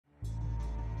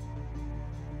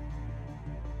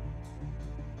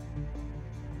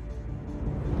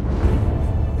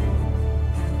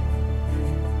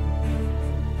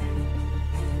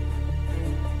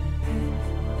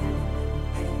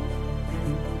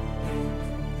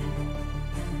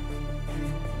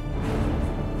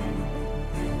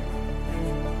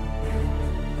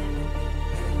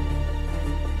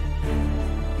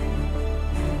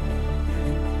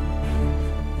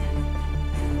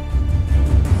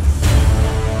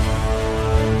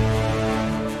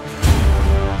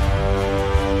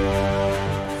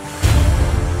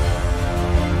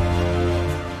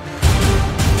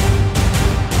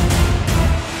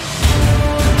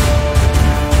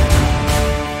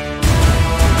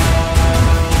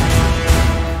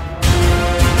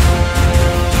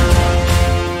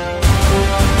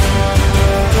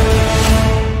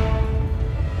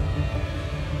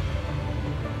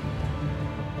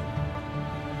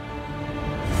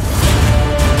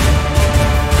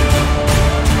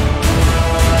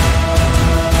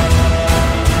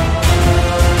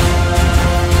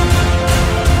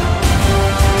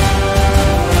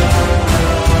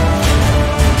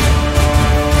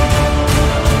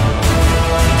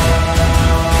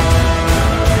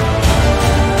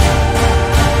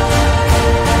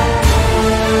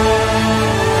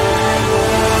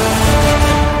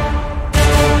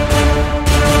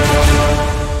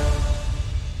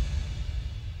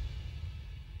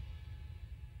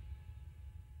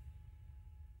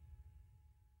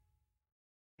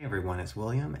Hey everyone, it's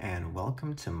William, and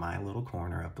welcome to my little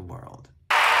corner of the world.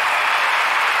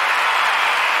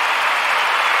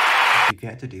 If you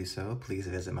get to do so, please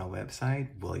visit my website,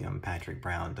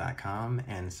 williampatrickbrown.com,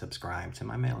 and subscribe to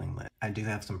my mailing list. I do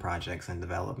have some projects in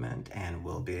development and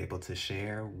will be able to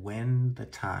share when the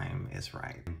time is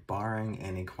right. Barring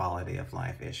any quality of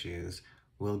life issues,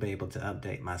 we'll be able to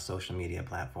update my social media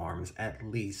platforms at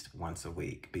least once a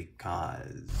week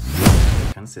because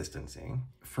consistency.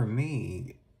 For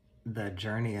me, the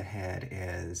journey ahead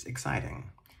is exciting,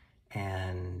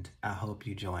 and I hope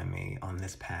you join me on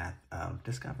this path of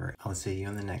discovery. I'll see you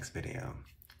in the next video.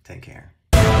 Take care.